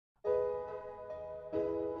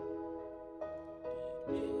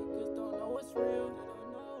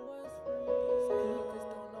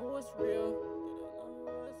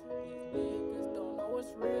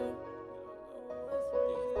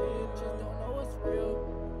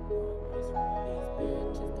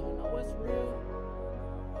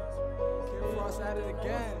at it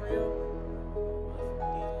again.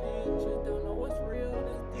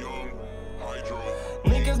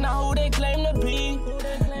 Niggas not who they claim to be.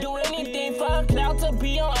 Do anything for a clout to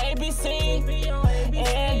be on ABC.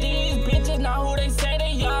 And these bitches not who they say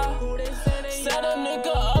they are. Set a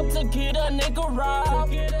nigga up to get a nigga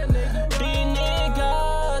robbed. These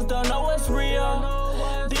niggas don't know what's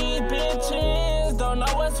real. These bitches don't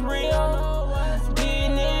know what's real. These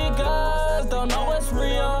niggas don't know what's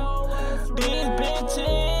real. These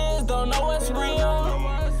bitches don't know what's real.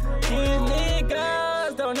 These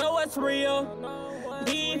niggas don't know what's real.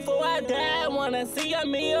 Before I die, wanna see a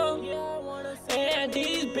meal. And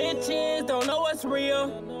these bitches don't know what's real.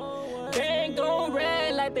 They ain't gon'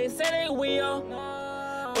 rap like they say they will.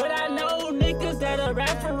 But I know niggas that'll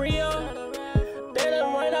rap for real.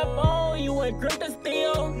 That'll run up on you and grip the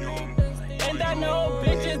steel. And I know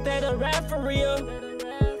bitches that'll rap for real.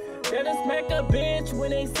 That'll smack a bitch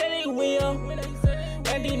when they say they will.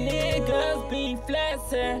 And these niggas be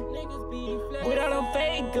flexing. With all them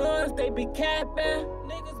fake guns, they be capping.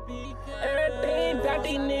 Everything about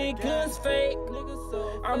these niggas fake.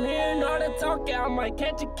 I'm hearing all the talking, I might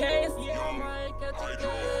catch a case.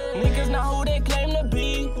 Niggas not who they claim to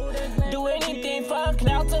be. Do anything for a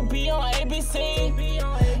clout to be on ABC.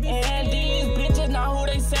 And these bitches not who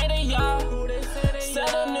they say they are. Set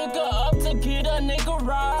a nigga up to get a nigga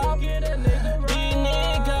robbed. These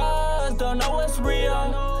niggas don't know what's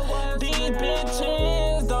real. These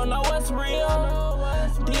bitches don't know what's real.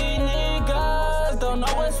 These niggas don't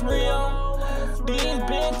know what's real. These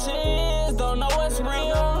bitches don't know what's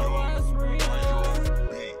real.